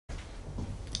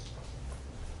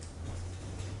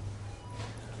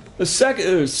The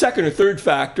second or third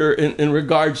factor in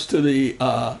regards to the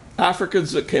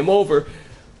Africans that came over,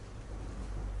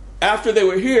 after they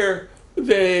were here,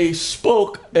 they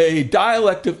spoke a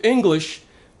dialect of English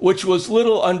which was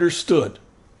little understood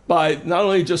by not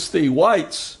only just the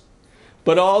whites,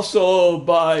 but also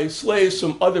by slaves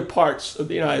from other parts of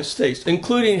the United States,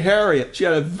 including Harriet. She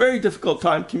had a very difficult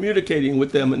time communicating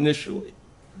with them initially.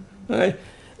 Right?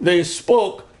 They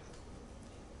spoke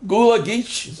Gula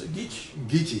Geechee. Is it Geechee?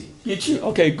 Geechee. Geechee?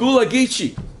 Okay, Gula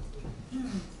Geechee.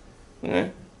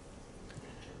 Right?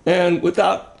 And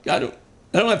without, I don't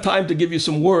have time to give you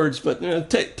some words,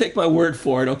 but take my word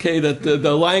for it, okay, that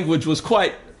the language was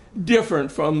quite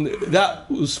different from that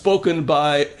was spoken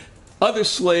by other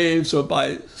slaves or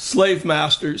by slave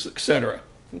masters, etc.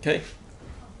 Okay?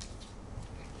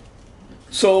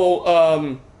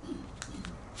 So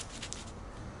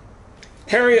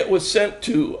Harriet was sent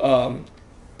to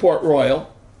Port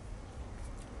Royal,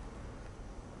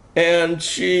 and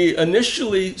she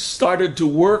initially started to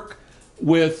work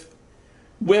with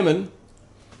women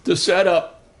to set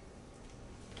up,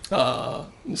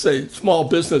 say, small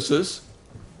businesses.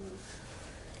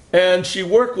 And she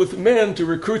worked with men to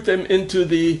recruit them into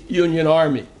the Union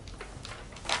Army.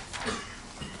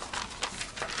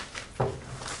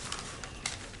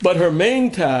 But her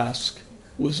main task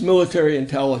was military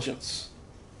intelligence.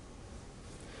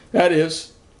 That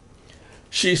is,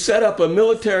 she set up a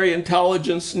military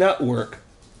intelligence network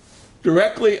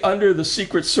directly under the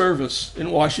Secret Service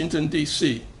in Washington,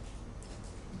 D.C.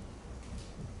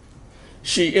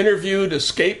 She interviewed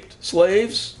escaped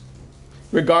slaves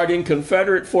regarding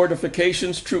Confederate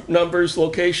fortifications, troop numbers,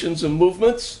 locations, and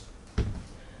movements.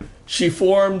 She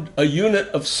formed a unit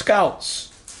of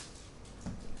scouts,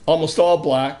 almost all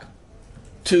black,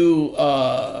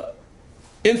 to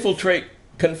infiltrate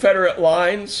Confederate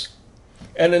lines,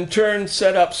 and in turn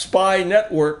set up spy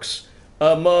networks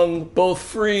among both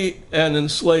free and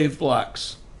enslaved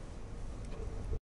blacks.